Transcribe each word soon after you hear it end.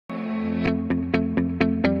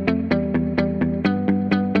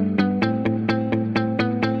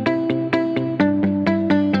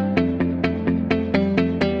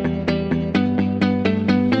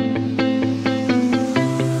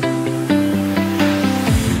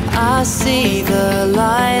I see the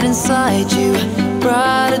light inside you,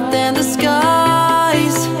 brighter than the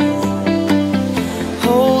skies.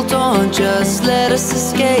 Hold on, just let us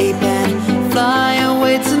escape and fly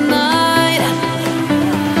away tonight.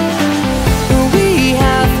 We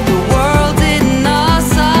have the world in our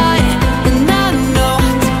sight, and I know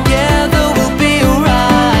together we'll be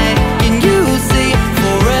alright. Can you see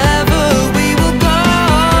forever we will go?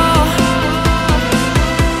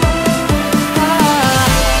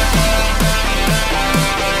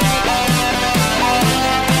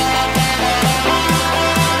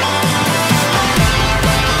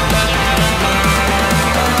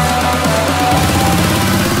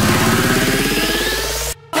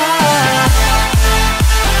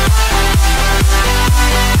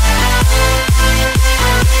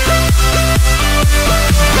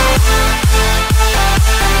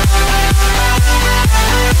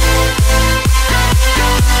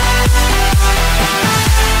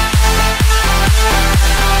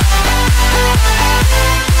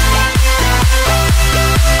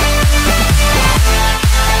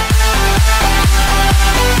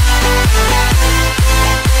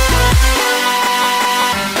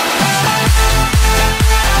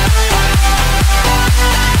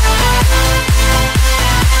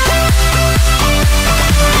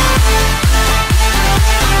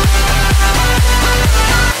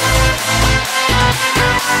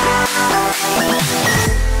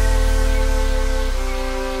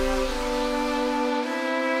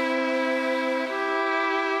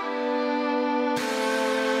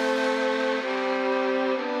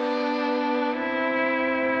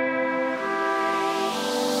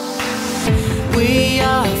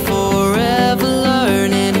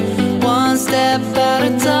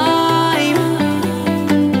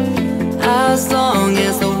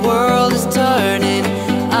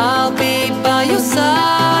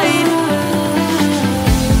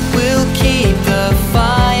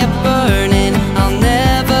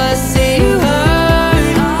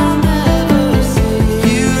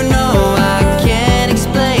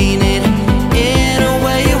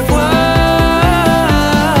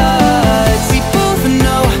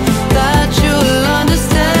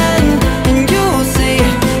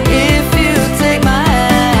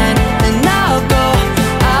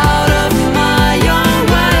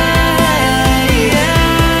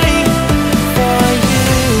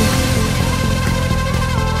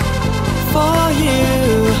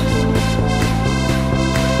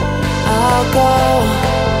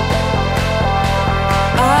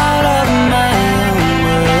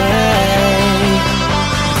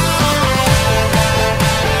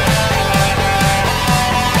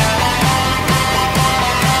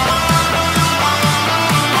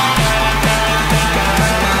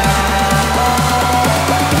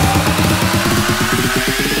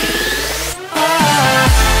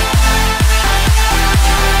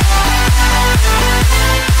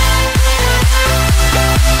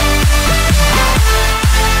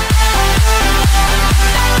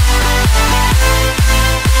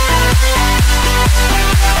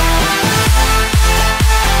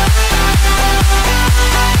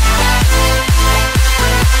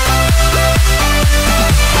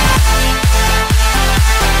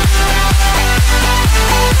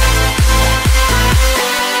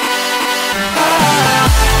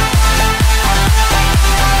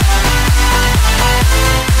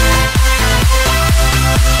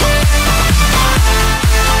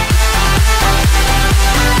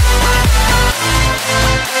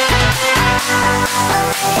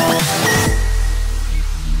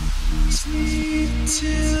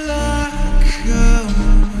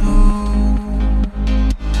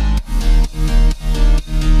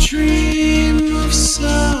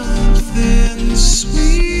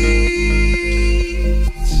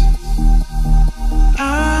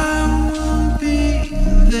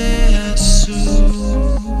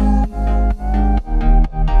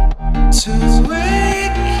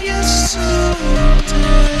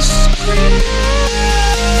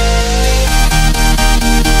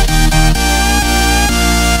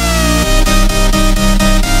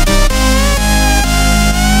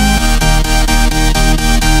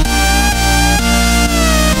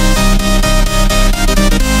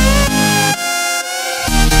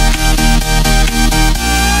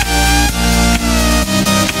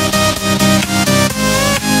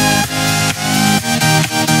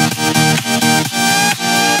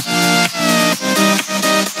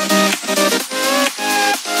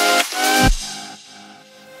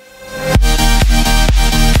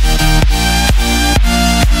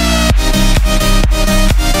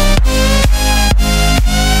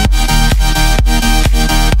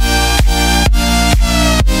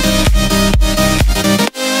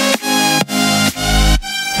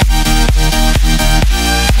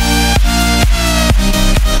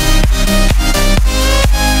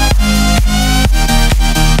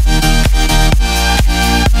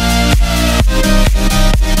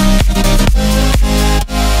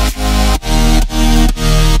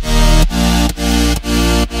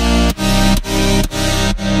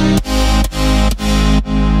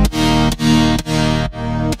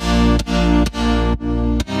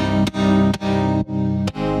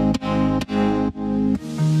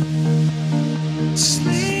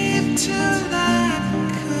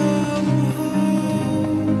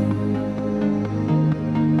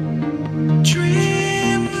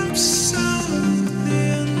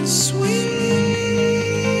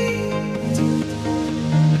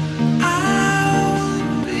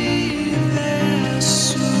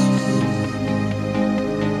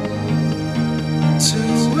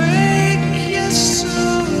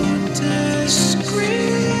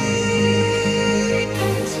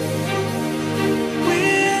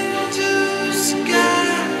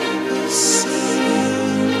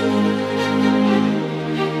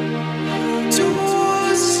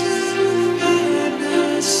 Towards the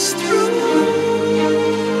madness through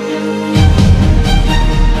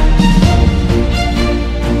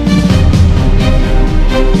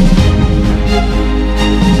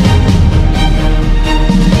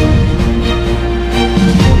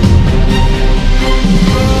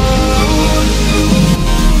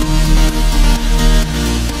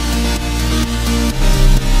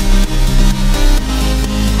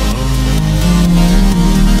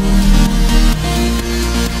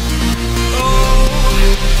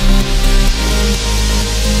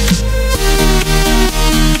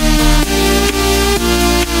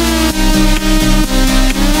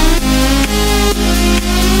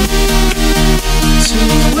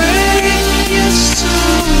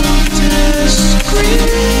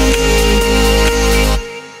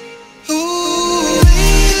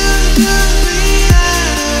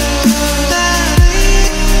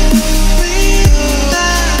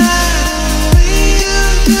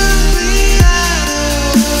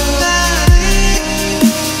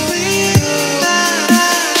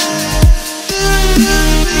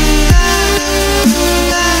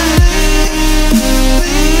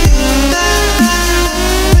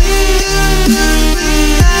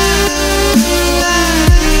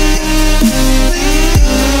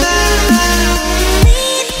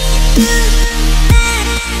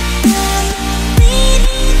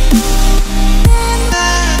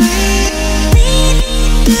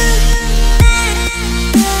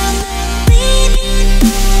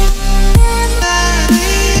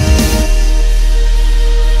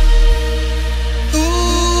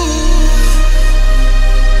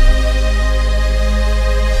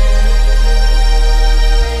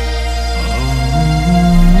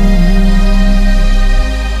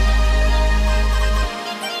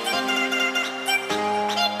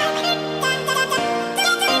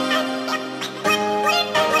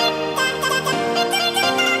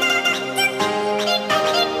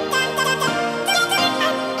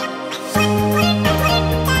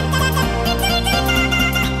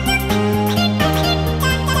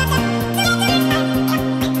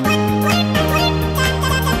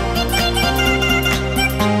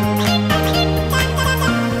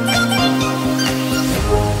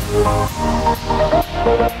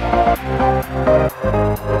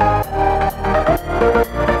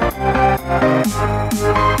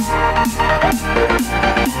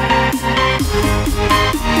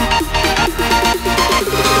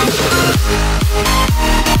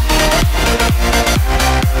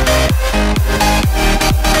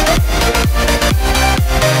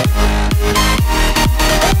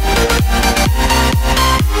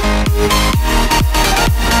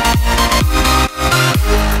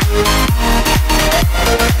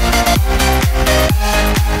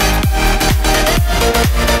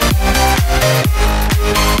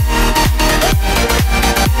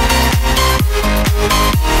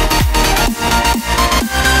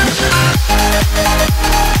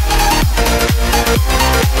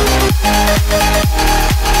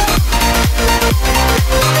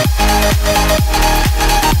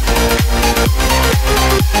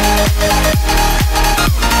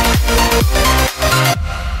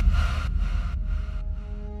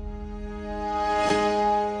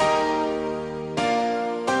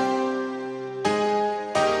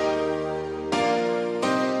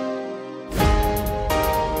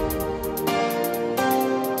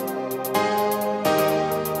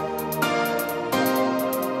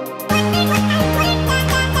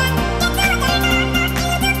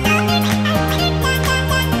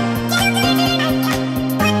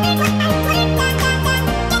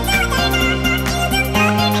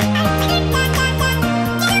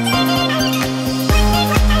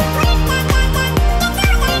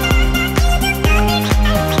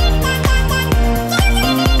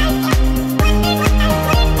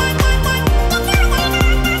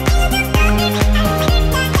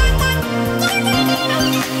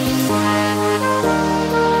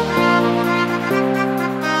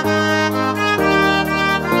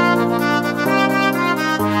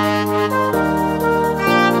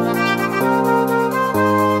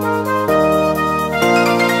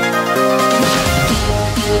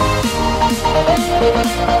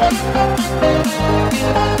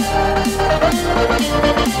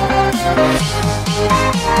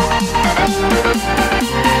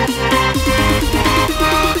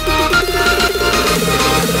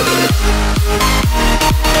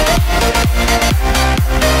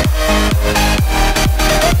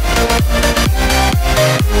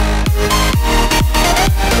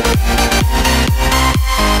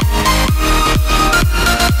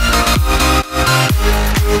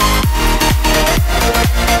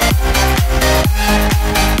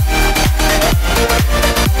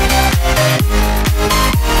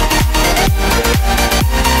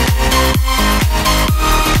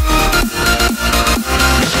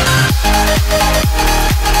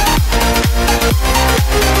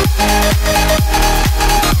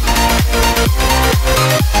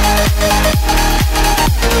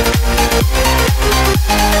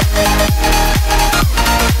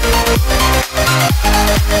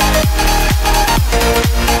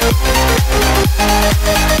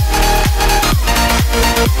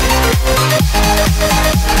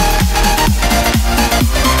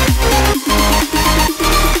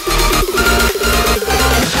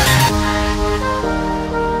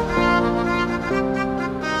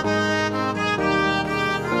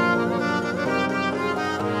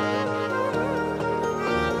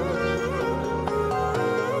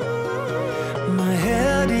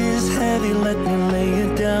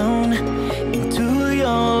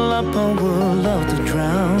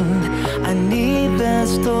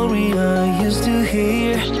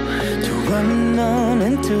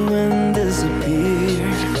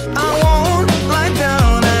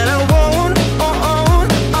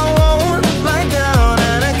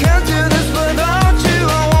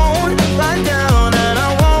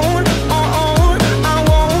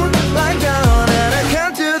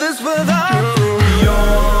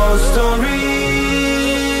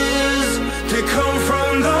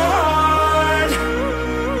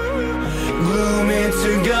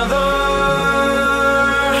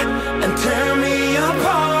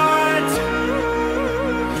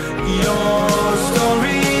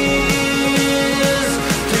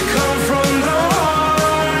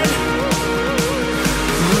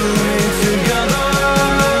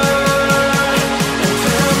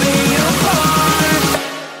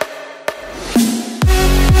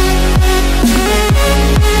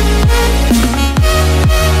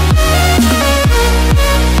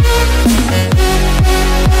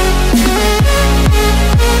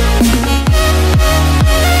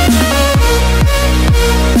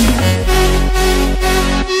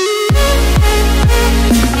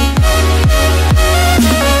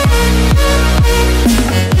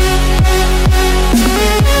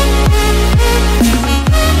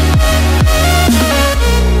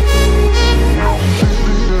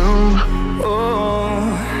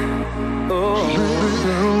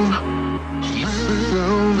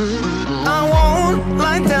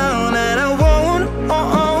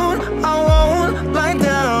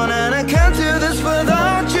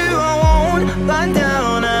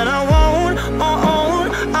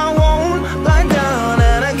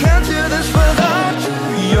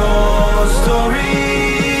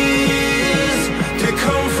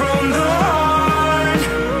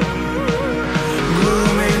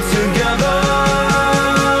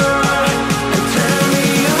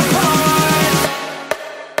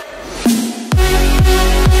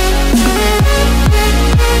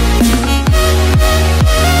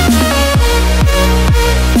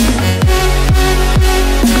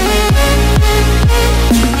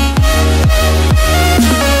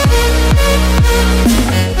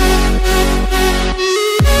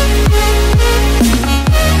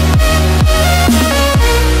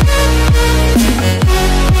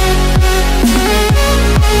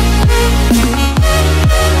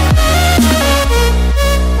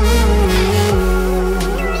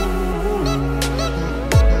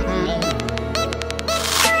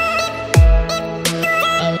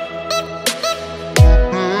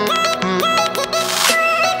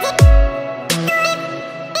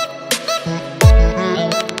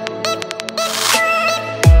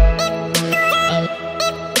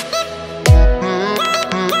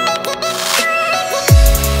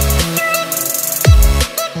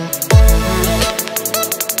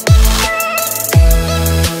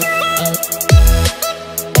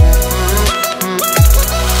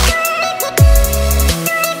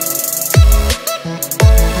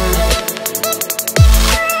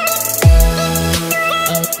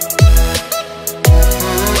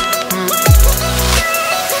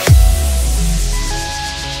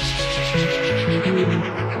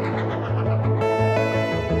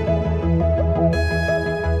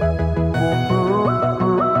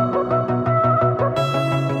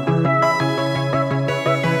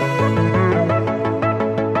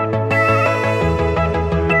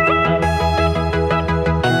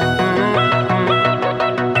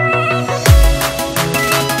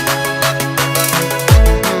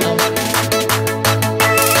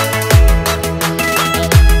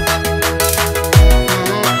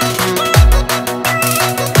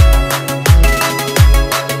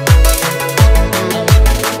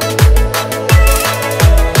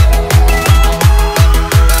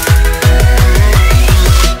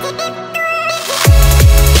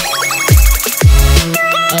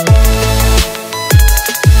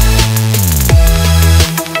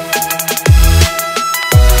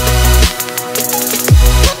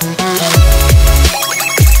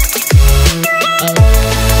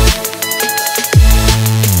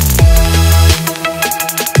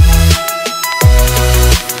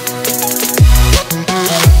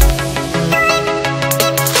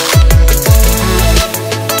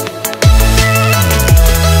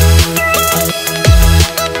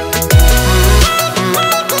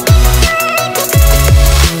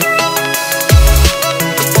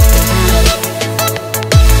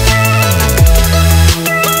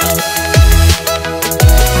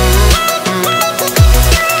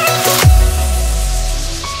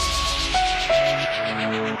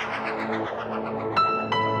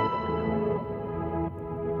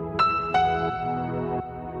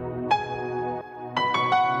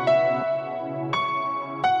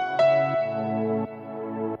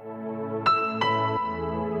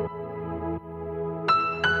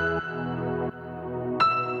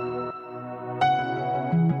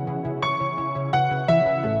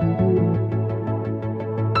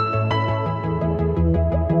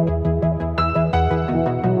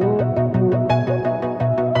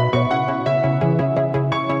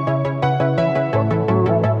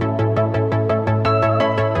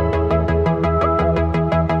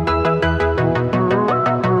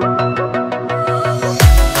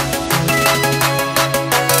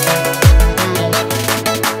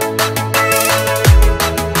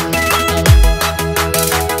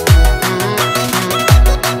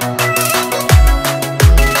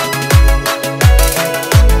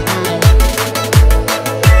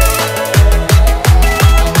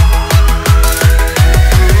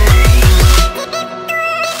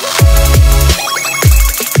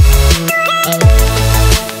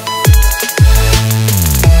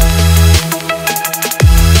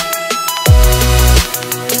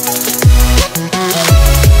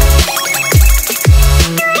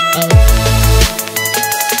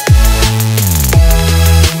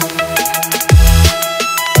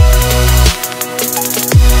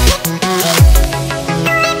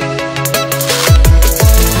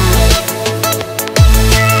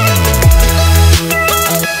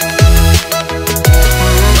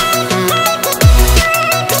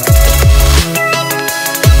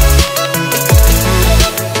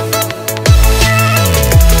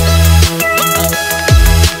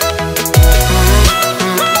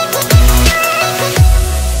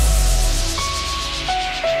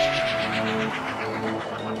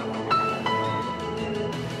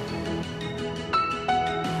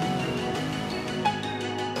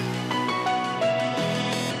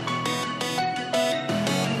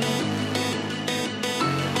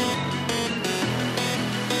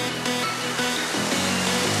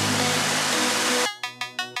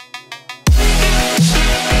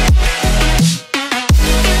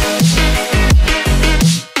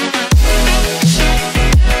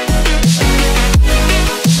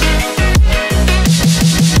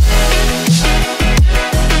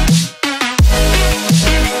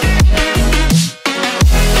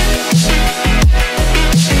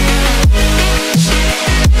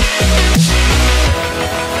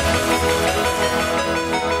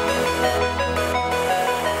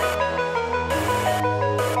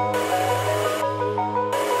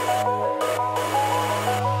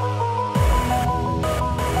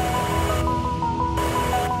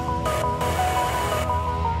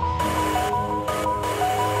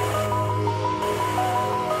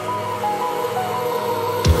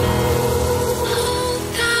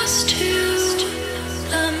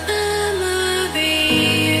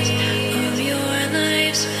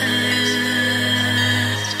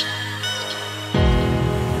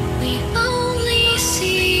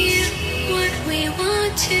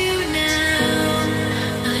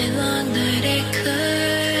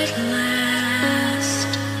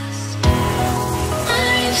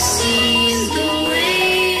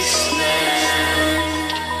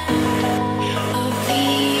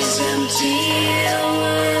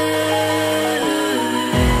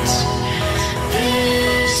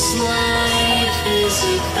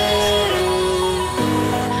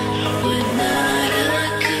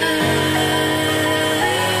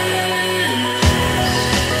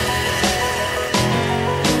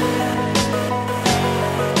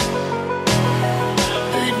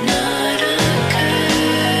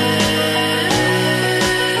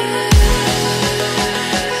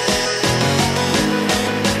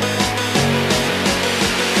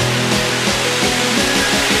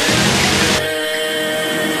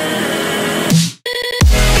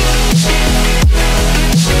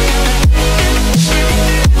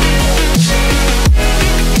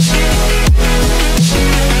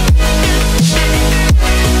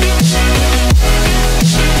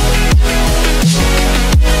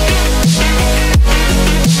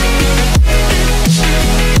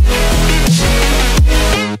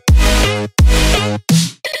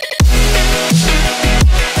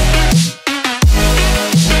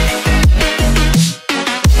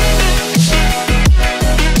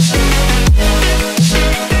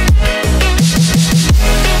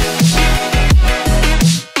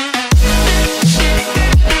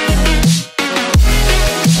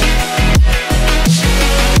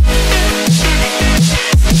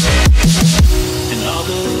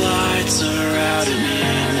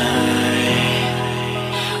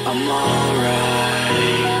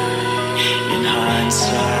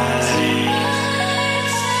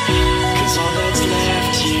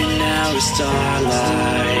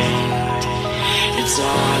starlight. It's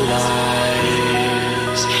our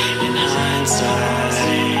lives in hindsight.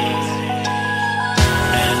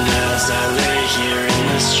 And as I lay here in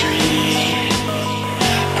the street,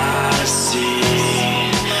 I see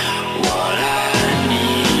what I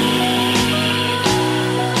need.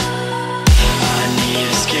 I need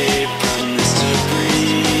escape from this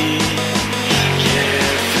debris.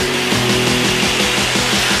 Carefree.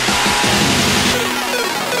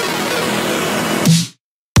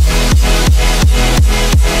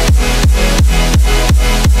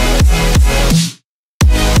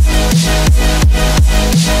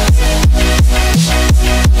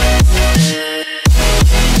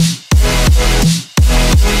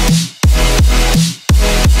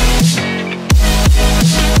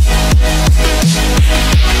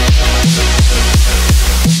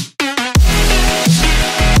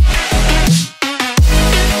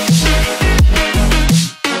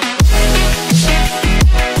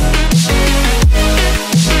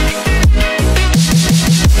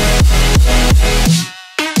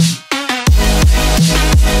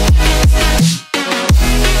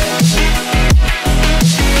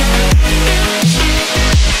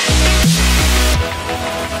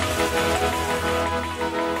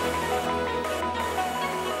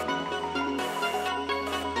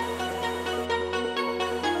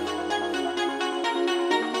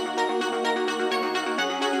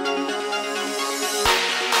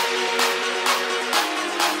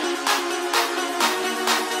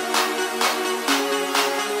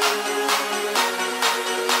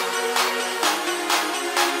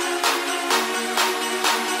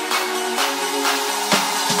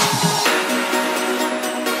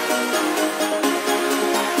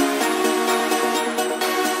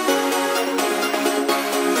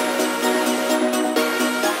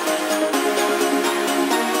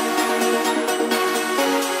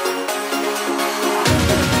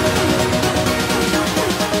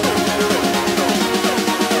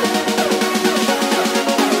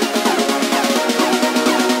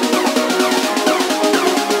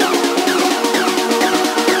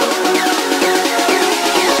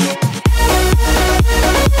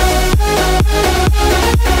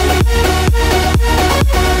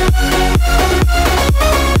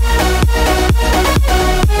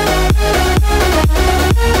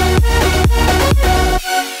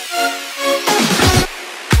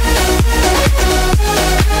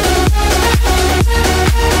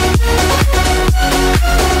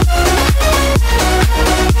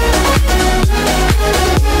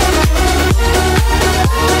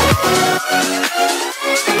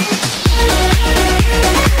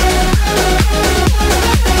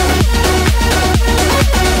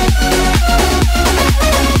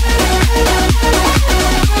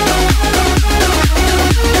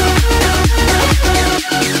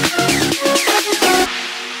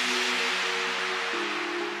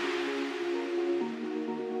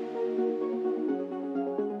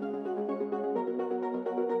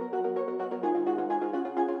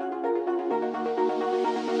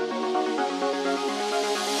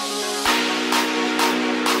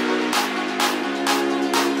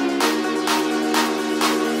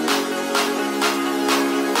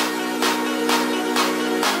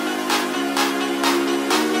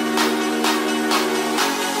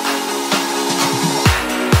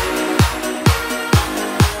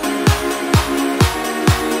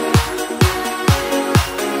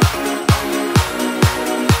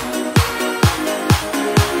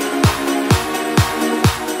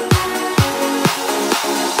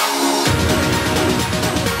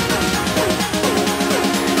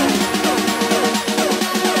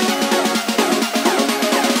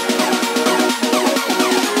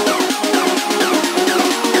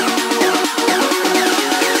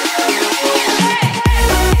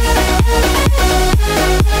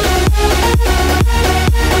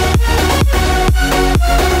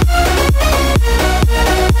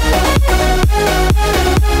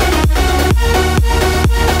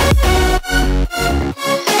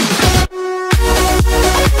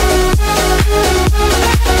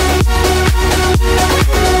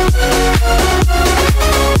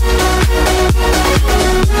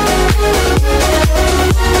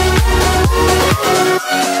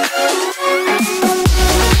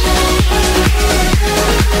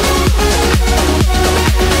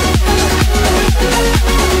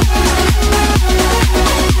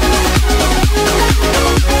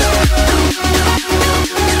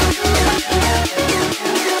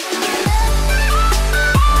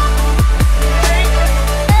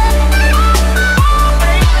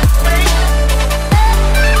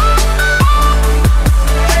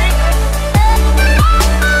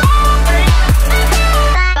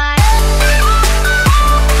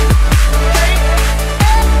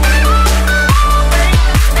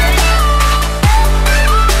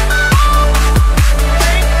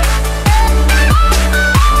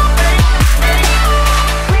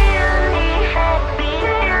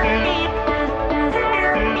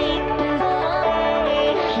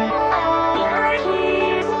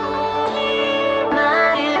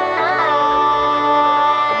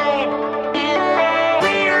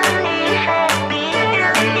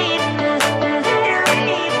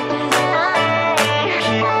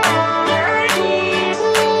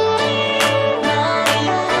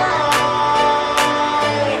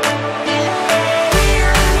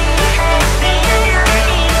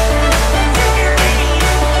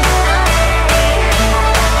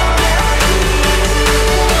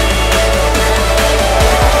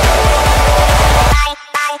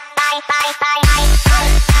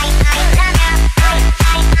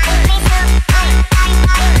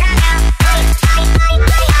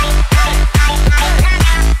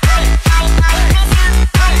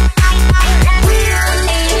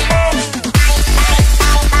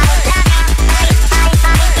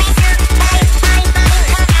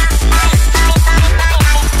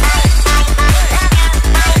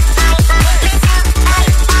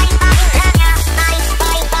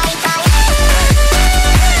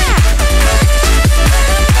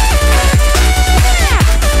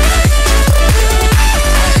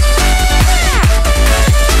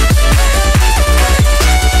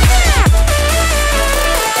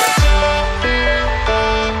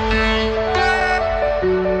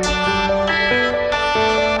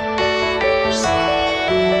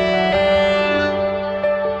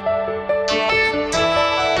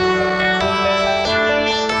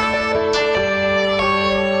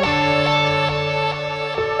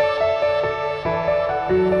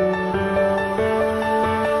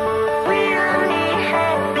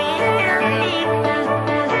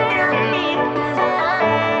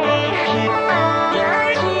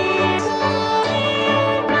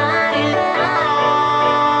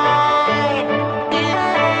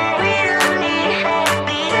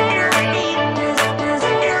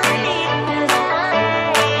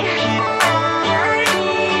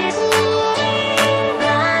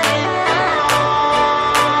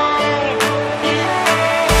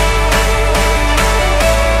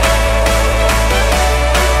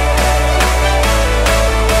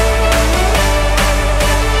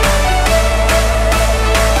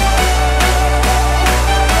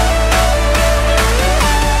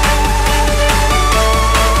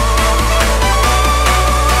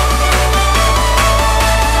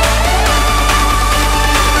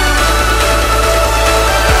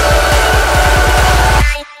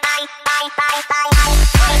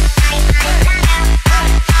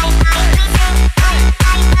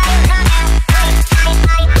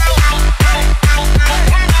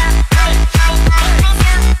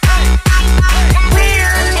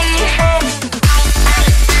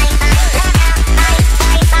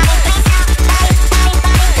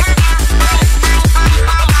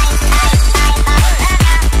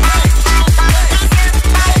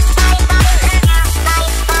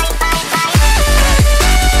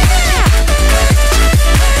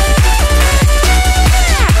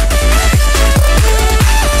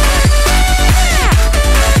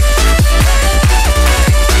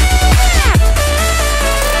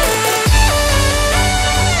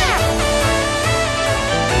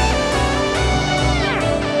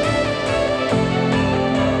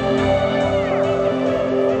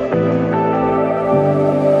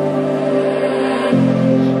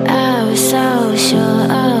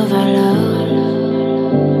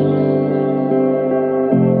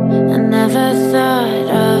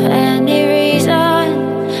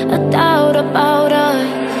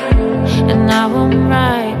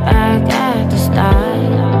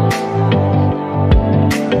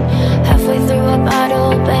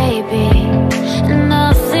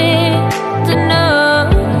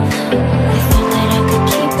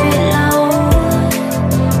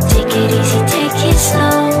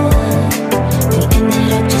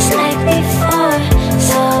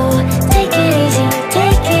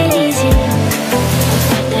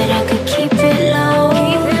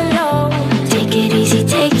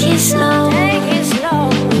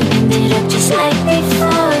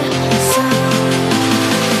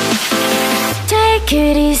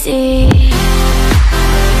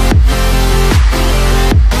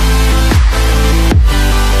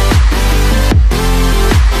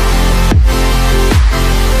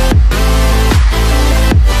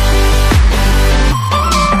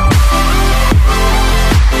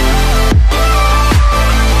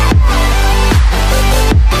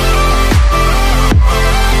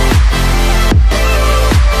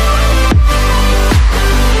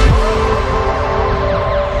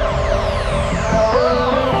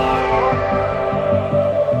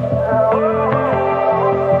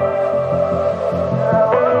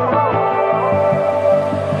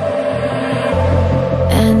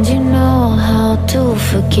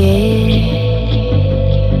 forget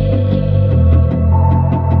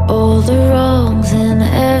all the wrongs and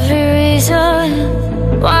every reason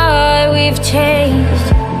why we've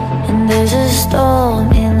changed. And there's a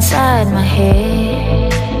storm inside my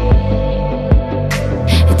head,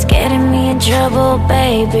 it's getting me in trouble,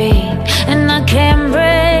 baby, and I can't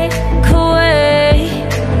break away.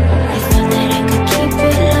 I thought that I could keep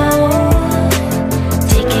it low,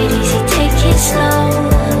 take it easy, take it slow.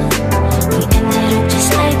 We ended up just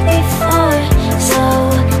like before, so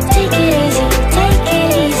take it easy, take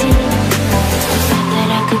it easy. I thought that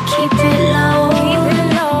I could keep it low,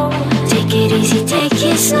 take it easy, take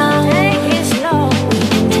it slow. We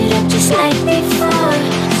ended up just like before,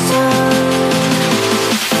 so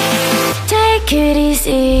take it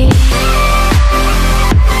easy.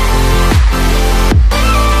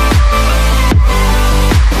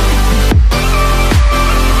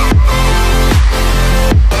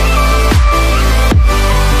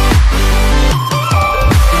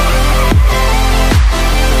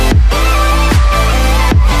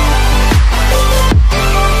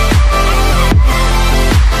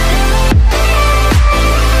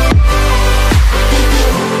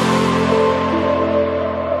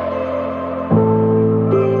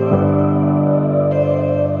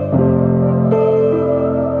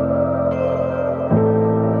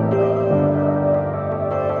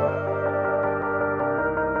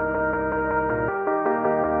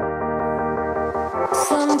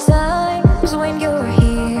 Sometimes when you're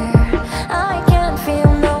here, I can't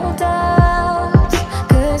feel no doubts,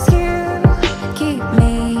 'cause you keep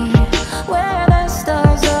me where the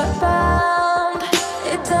stars are bound.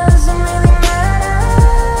 It doesn't really matter,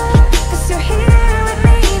 'cause you're here with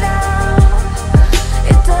me now.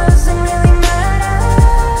 It doesn't really matter,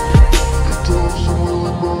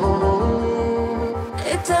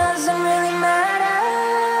 it doesn't really matter,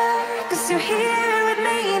 'cause you're here with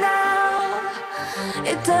me now.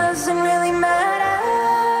 It doesn't really matter,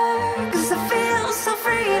 'cause I feel so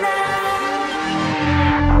free now.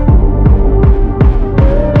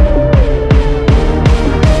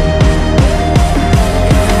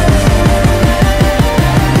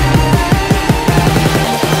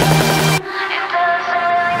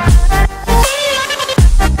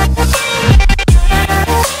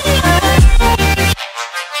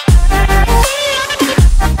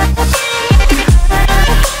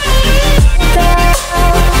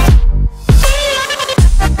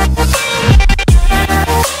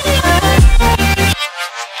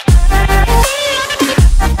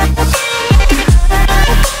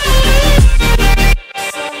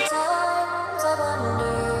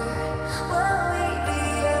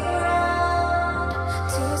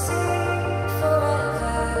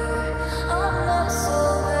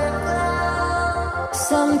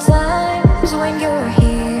 Sometimes when you're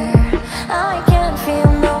here, I can't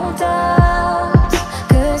feel no doubts,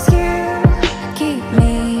 'cause you keep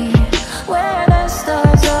me where the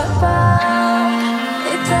stars are bound.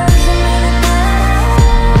 It doesn't really matter,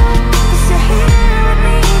 'cause you're here with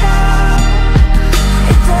me now.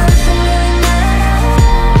 It doesn't really matter,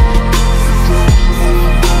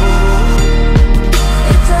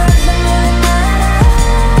 it doesn't really matter,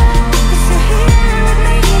 'cause you're here with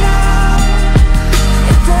me now.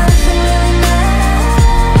 It doesn't really matter,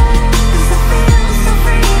 'cause I feel so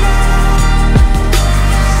free now.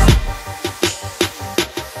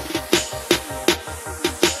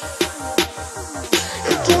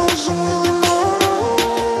 It doesn't really matter,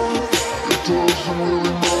 it doesn't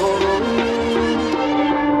really matter.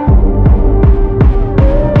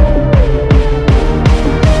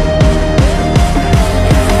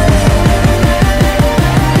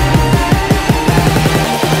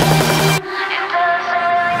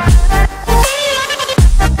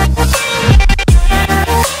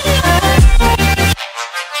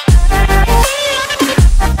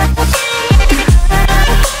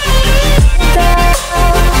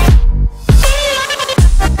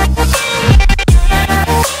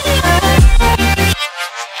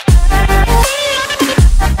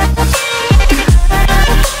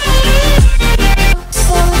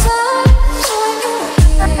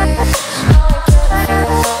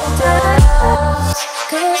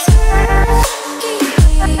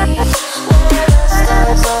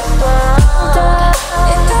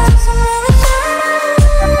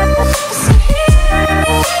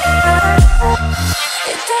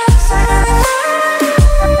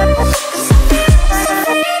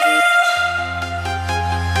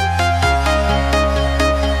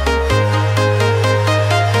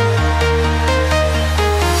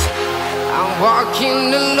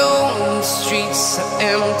 Walking alone, the streets so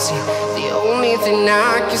empty. The only thing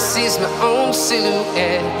I can see is my own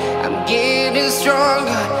silhouette. I'm getting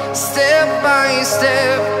stronger, step by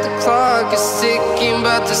step. The clock is ticking,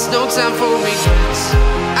 but there's no time for regrets.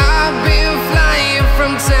 I've been flying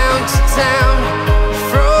from town to town,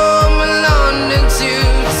 from London to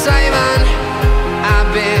Taiwan. I've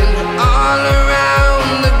been all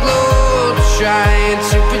around the globe, trying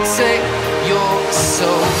to protect your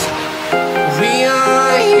soul. We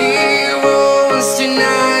are heroes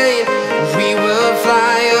tonight. We will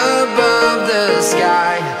fly above the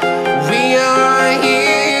sky. We are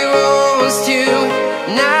heroes tonight.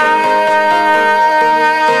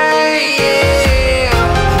 Yeah.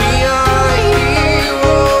 We are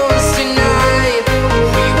heroes tonight.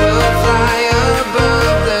 We will fly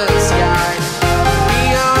above the sky. We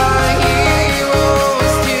are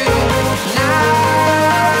heroes tonight.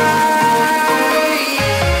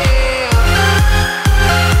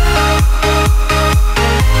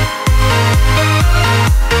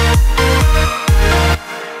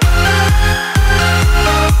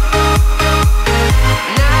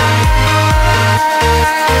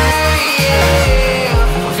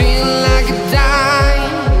 Feeling like a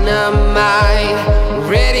dynamite,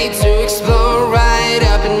 ready to explode right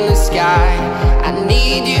up in the sky. I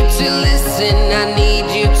need you to listen, I need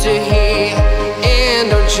you to hear, and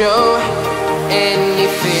don't show any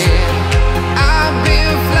fear. I've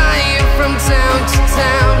been flying from town to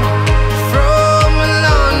town, from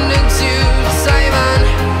London to Taiwan.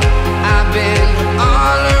 I've been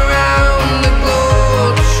all around the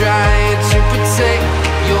globe, trying to protect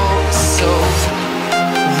your soul.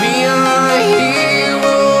 We are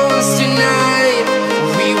heroes tonight.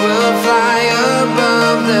 We will fly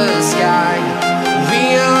above the sky. We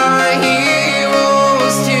are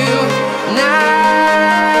heroes tonight.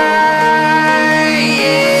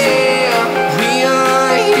 Yeah. We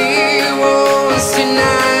are heroes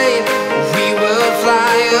tonight. We will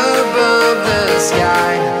fly above the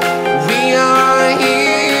sky. We are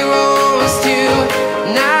heroes tonight.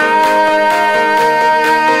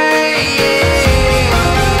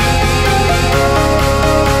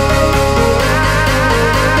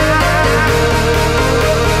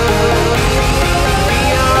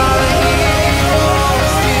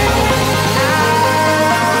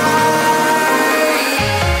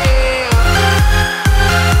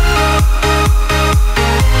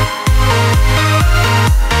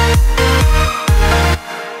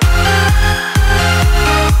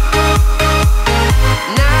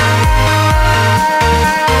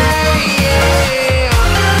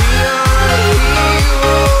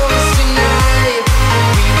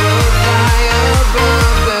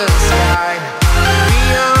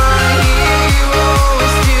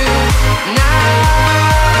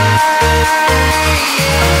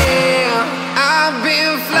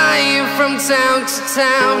 Town to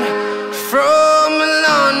town, from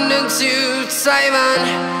London to Taiwan.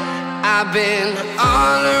 I've been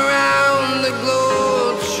all around the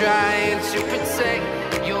globe, trying to protect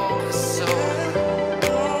your soul.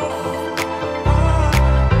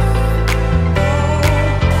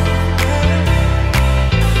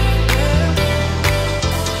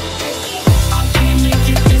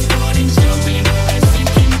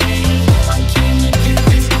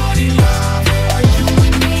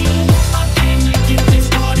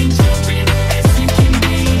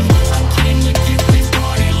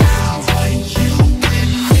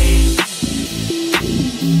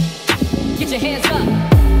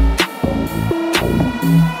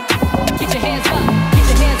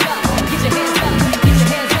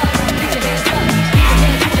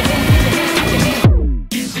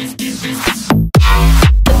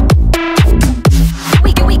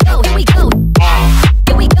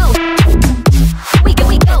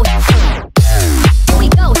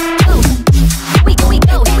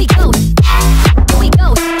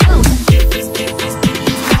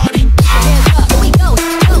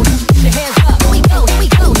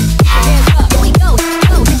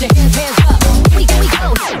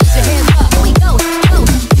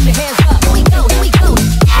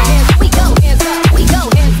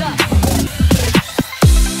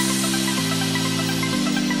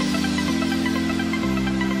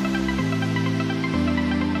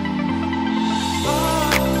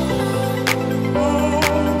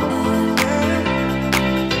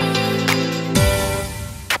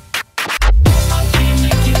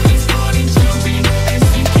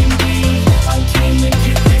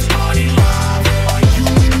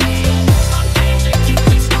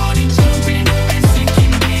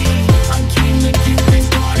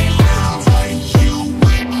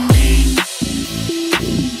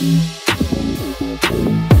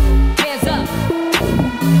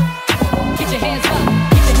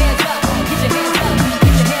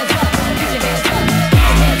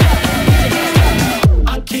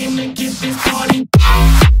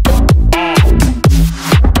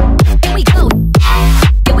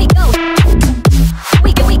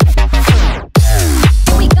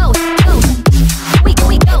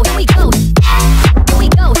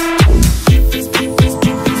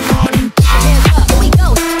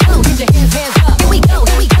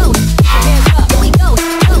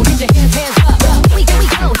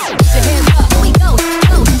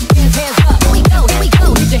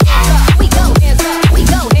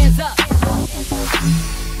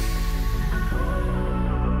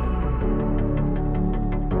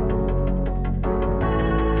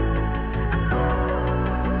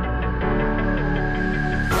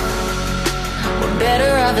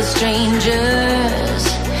 of strangers.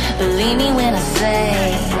 Believe me when I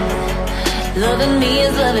say, loving me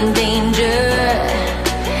is loving danger.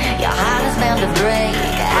 Your heart is bound to break.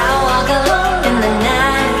 I walk alone in the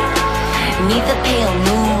night, neath the pale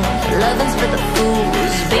moon. Loving's for the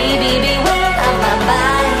fools. Baby, beware of my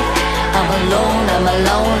bite. I'm alone, I'm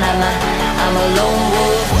alone, I'm a lone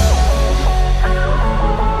wolf.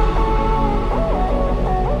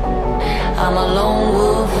 I'm a lone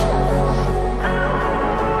wolf.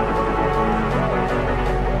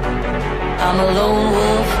 I'm a lone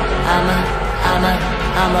wolf. I'm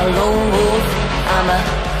a lone wolf. I'm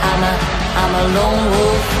a lone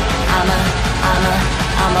wolf.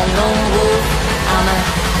 I'm a lone wolf.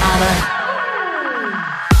 I'm a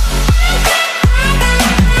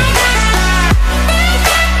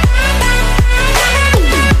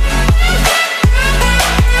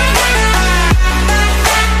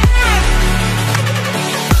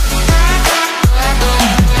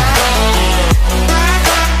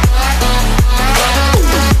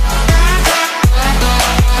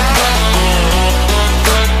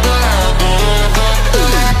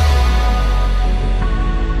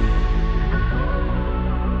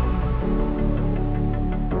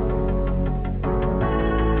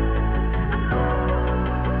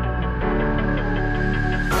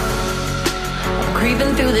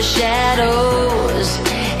creeping through the shadows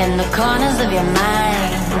and the corners of your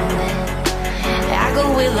mind. I go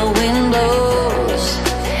where the wind blows.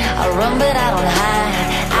 I run but I don't hide.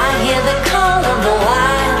 I hear the call of the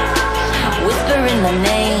wild, whispering the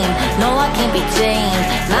name. No, I can't be tamed.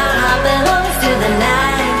 My heart belongs to the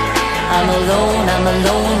night. I'm alone, I'm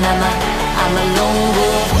alone, I'm a lone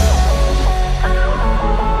wolf.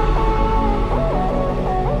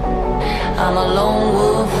 I'm a lone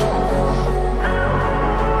wolf.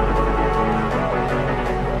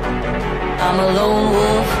 I'm a lone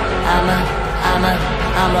wolf. I'm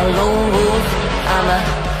a lone wolf. I'm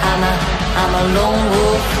a lone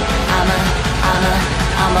wolf.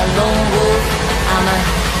 I'm a lone wolf. I'm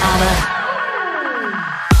a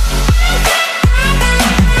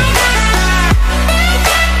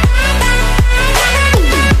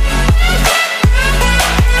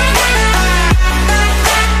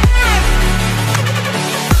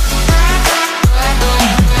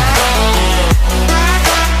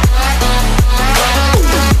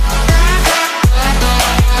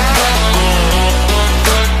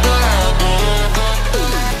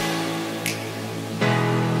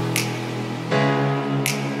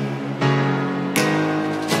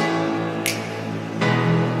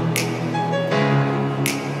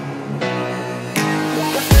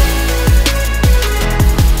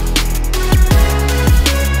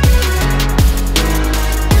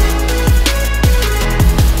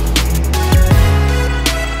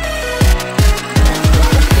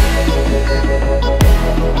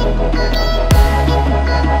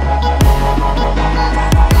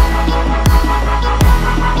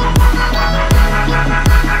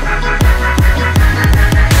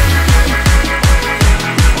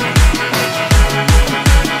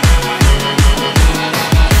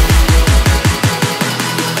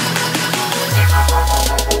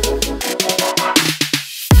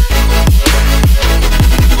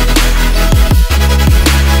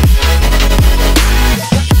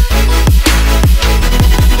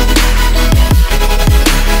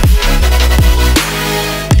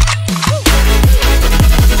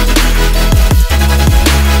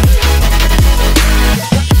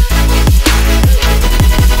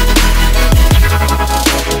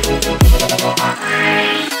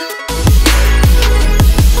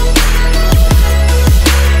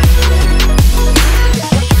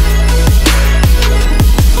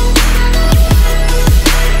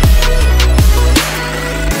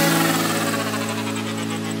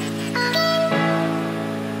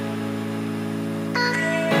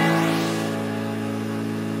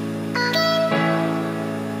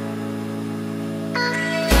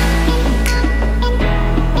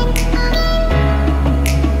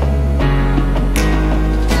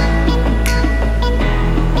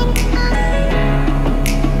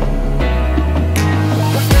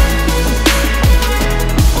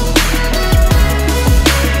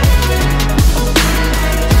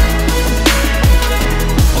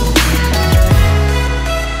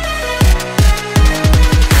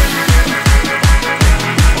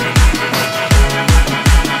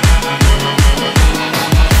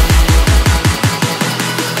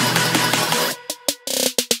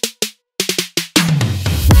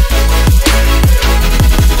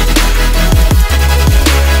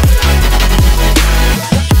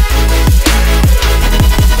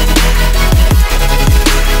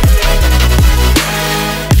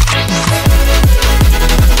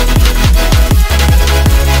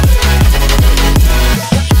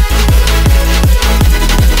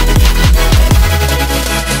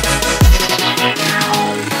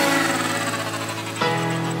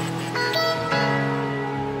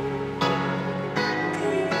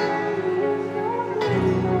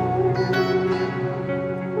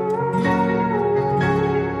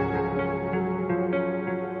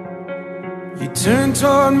turned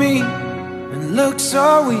toward me and looked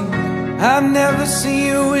so weak. I've never seen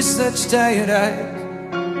you with such tired eyes.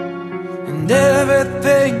 And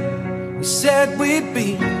everything we said we'd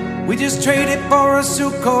be, we just traded for a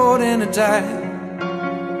suit coat and a tie.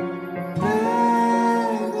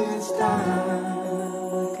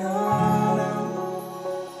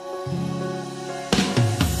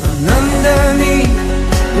 And underneath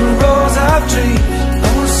the rows of trees, I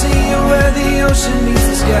will see you where the ocean meets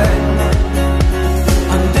the sky.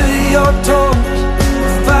 Under your toes,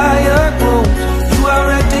 the fire grows. You are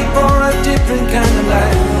ready for a different kind of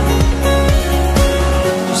life.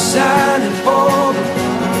 You're shining bold,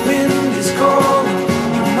 the wind is cold.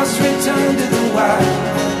 You must return to the wild.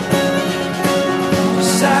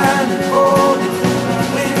 You're shining bold, the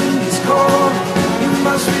wind is cold. You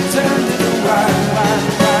must return to the wild.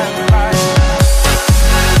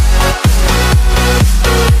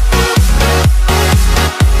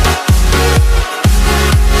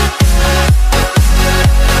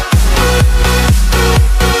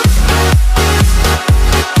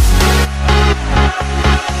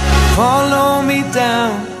 Follow me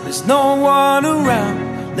down, there's no one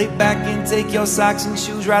around. Lay back and take your socks and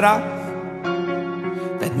shoes right off.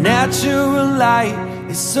 That natural light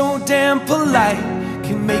is so damn polite,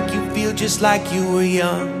 can make you feel just like you were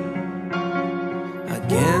young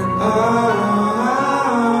again.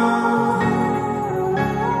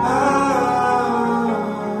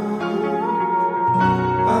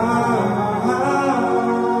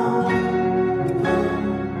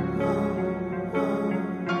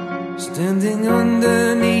 Standing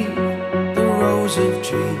underneath the rows of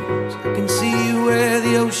trees, I can see where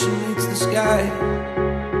the ocean meets the sky.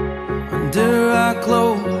 Under our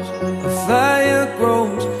clothes, a fire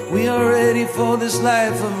grows. We are ready for this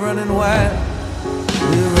life of running wild.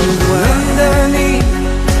 We're running wild. Underneath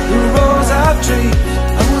the rows of trees,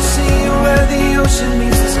 I will see you where the ocean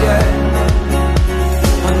meets the sky.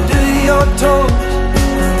 Under your toes,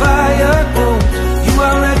 the fire grows. You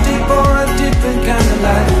are ready for a different kind of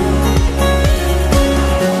life.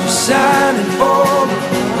 Shining bold,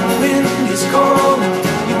 the wind is cold.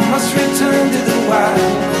 You must return to the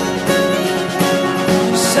wild.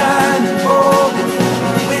 Shining bold, the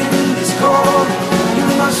wind is cold. You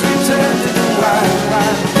must return to the wild.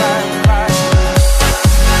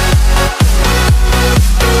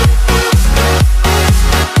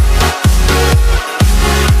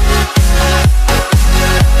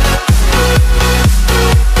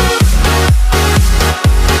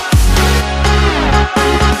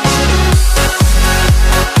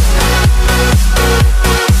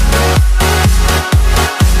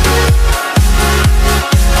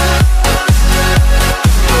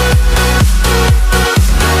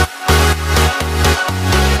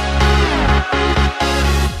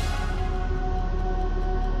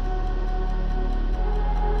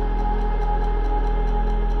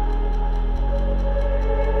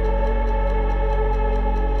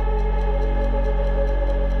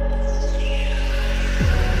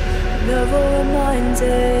 Never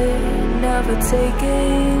reminded, never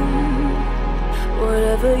taking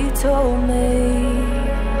whatever you told me.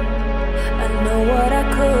 I know what I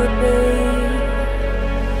could be,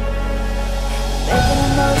 making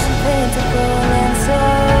emotion paintable and so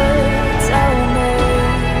tell me,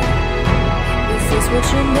 is this what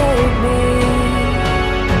you made me?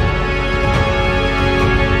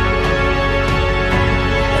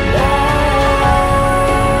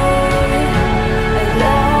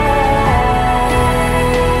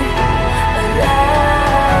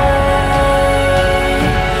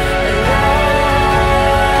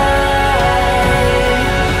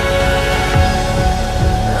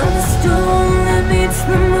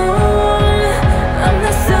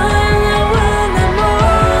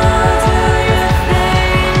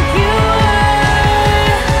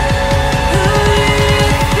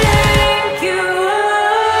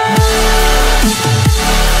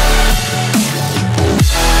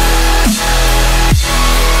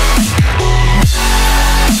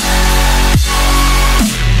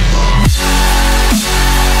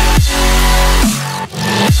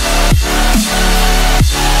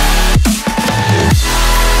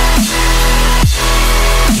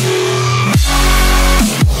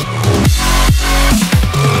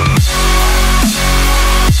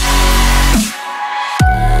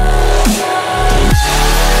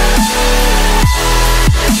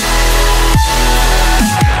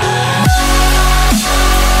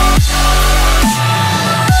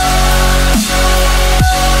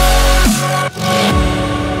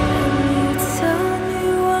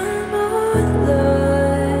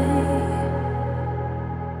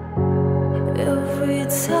 Every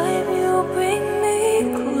time you bring me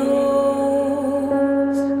close,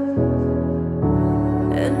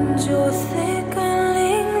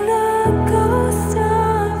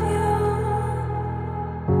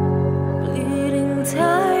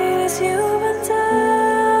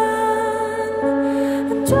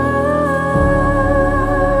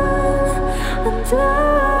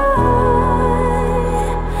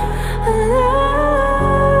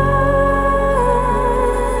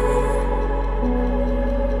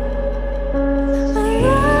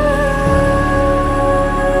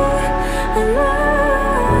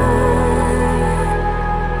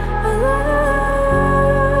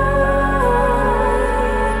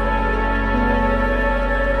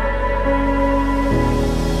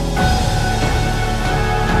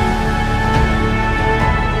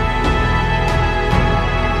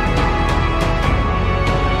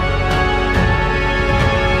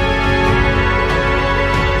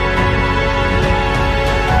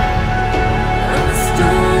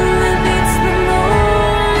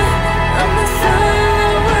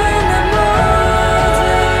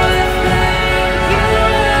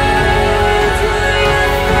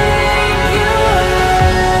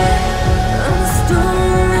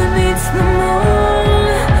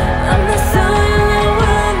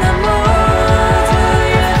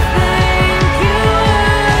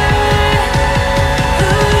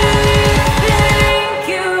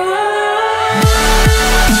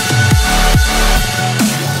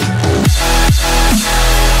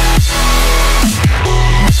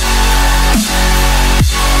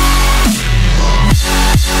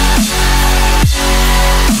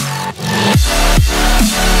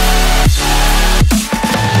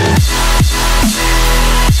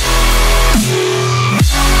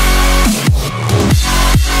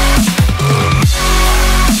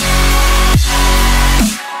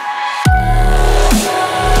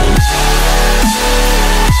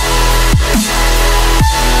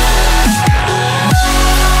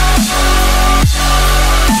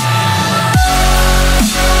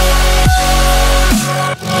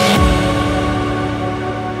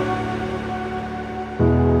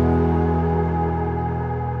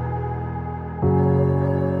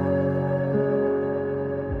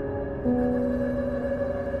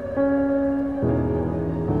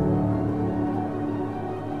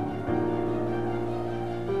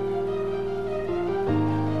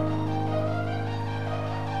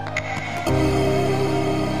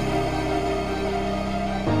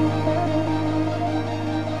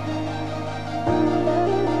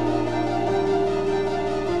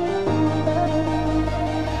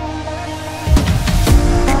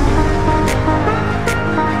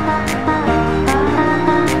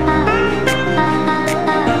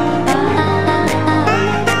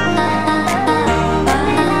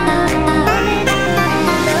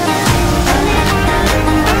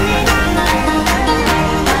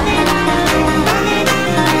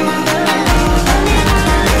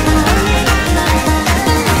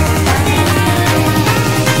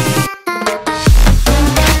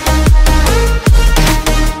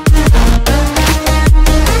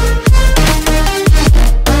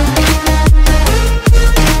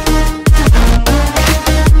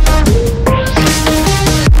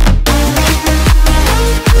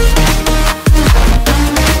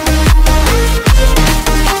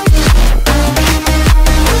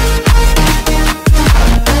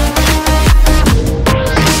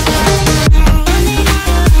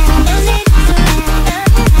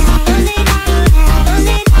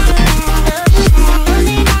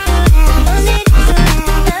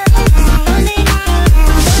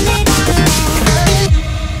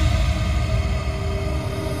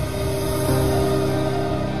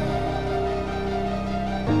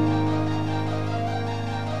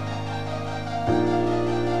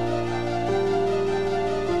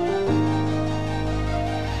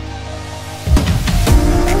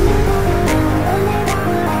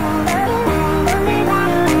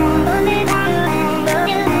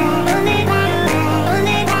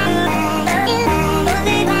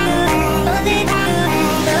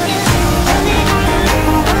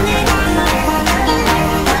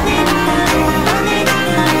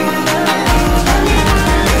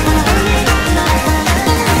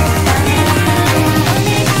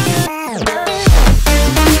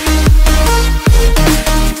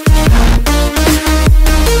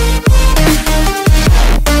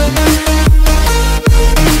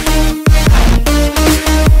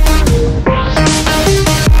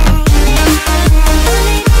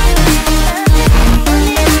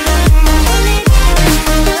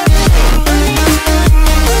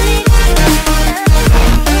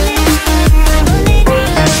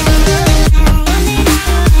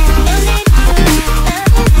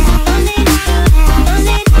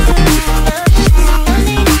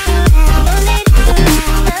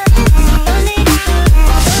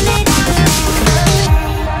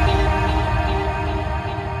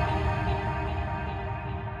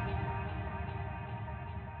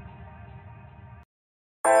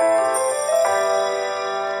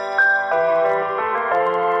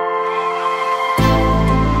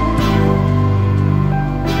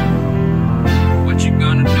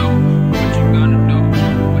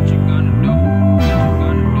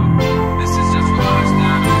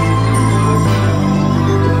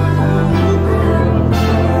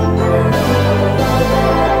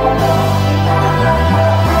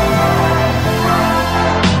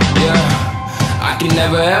 can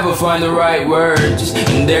never ever find the right words,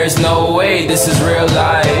 and there's no way this is real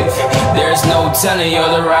life. There's no telling you're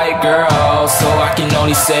the right girl, so I can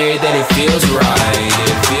only say that it feels right.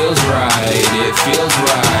 It feels right, it feels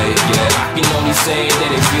right. Yeah, I can only say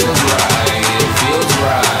that it feels right. It feels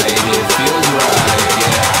right, it feels right.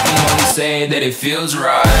 Yeah, I can only say that it feels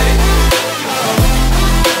right.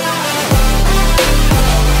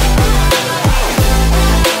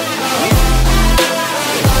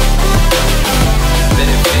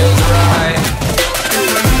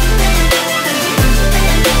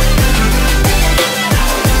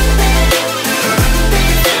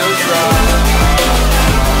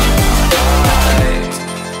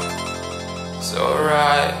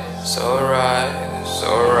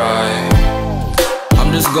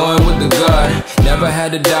 Going with the gut, never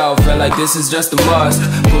had a doubt, felt like this is just a must.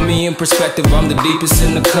 Put me in perspective, I'm the deepest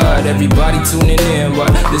in the cut. Everybody tuning in, but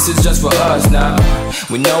this is just for us now.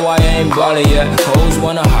 We know I ain't ballin' yet, hoes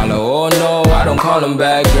wanna holler, oh no, I don't call them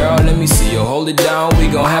back. Girl, let me see you hold it down, we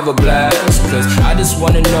gon' have a blast. Cause I just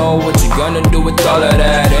wanna know what you gonna do with all of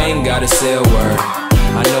that. Ain't gotta say a word,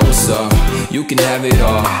 I know what's up, you can have it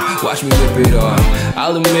all. Watch me rip it off,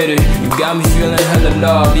 I'll admit it, you got me feeling hella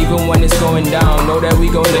loved. Even when it's going down, know that we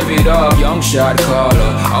gon' live it up. Young shot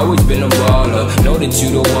caller, always been a baller. Know that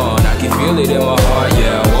you the one, I can feel it in my heart.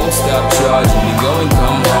 Yeah, I won't stop charging me, go and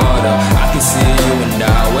come harder. I can see you and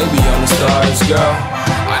I, way beyond the stars, girl.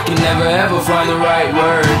 I can never ever find the right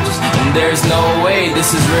words, and there's no way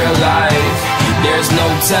this is real life. There's no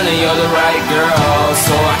telling you're the right girl,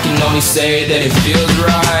 so I can only say that it feels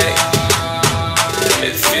right.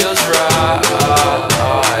 It feels right,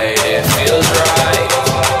 it feels right,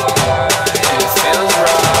 it feels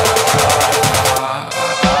right.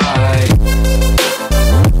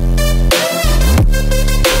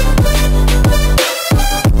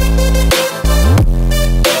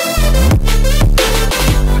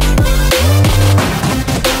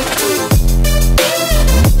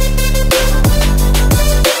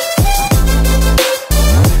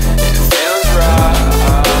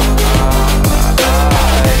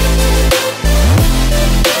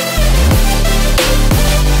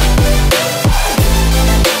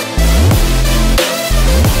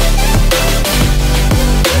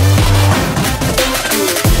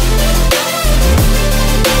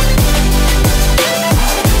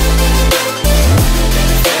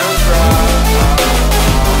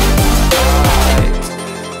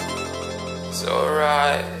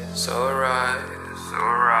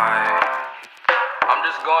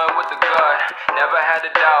 Going with the gut, never had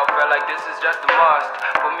a doubt, felt like this is just a must.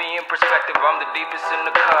 Put me in perspective, I'm the deepest in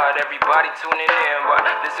the cut. Everybody tuning in, but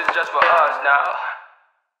this is just for us now.